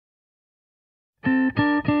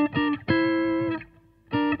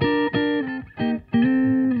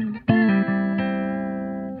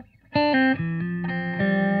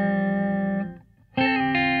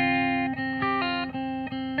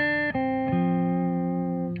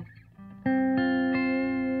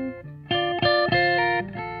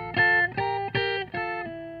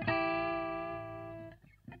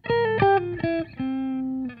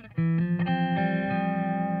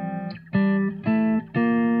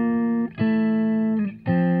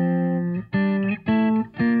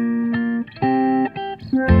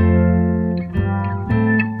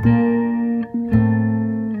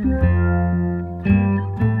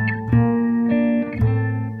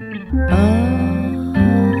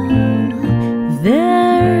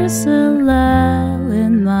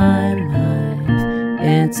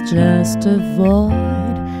just a void,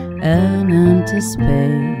 an empty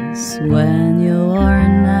space when you are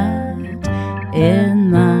not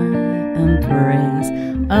in my embrace.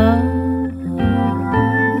 Oh,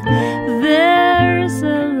 there's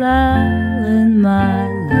a lull in my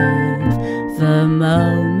life. The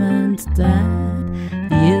moment that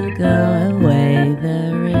you go away,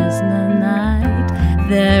 there is no night,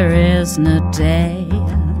 there is no day.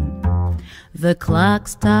 The clock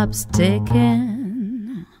stops ticking,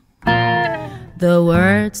 the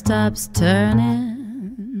world stops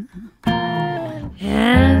turning,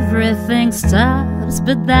 everything stops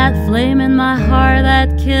but that flame in my heart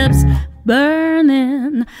that keeps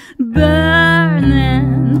burning,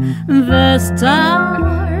 burning. The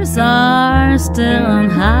stars are still on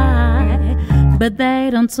high, but they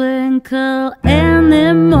don't twinkle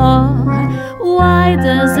anymore. Why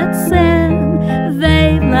does it seem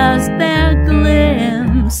they've lost their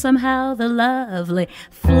gleam? Somehow the lovely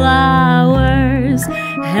flowers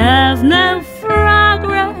have no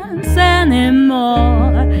fragrance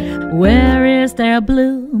anymore. Where is their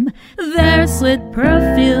bloom, their sweet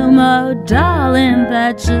perfume? Oh darling,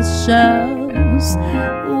 that just shows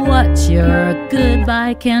what your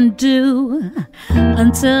goodbye can do.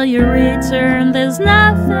 Until you return, there's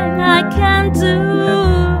nothing I can do.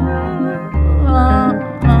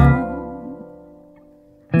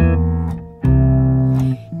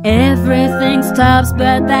 Everything stops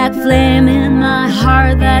but that flame in my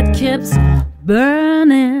heart that keeps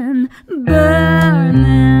burning,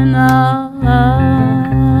 burning. Oh,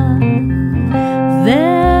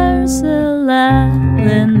 there's a lull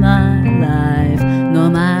in my life. No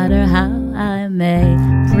matter how I may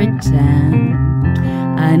pretend,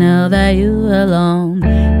 I know that you alone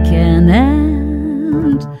can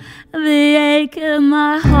end the ache in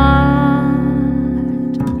my heart,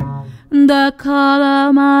 the call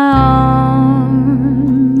of my arms,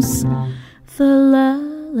 the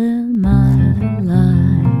lull in my life.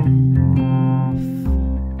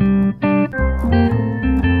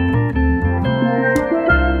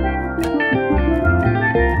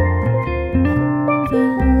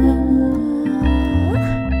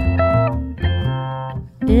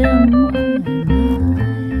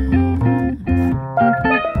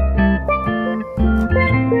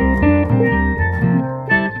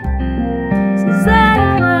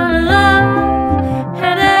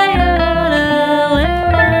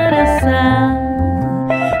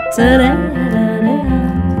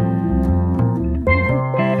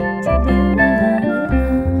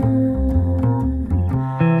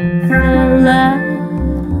 The lull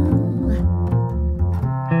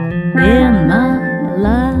in my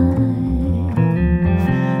life.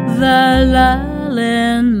 The lull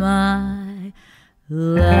in my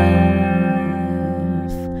life.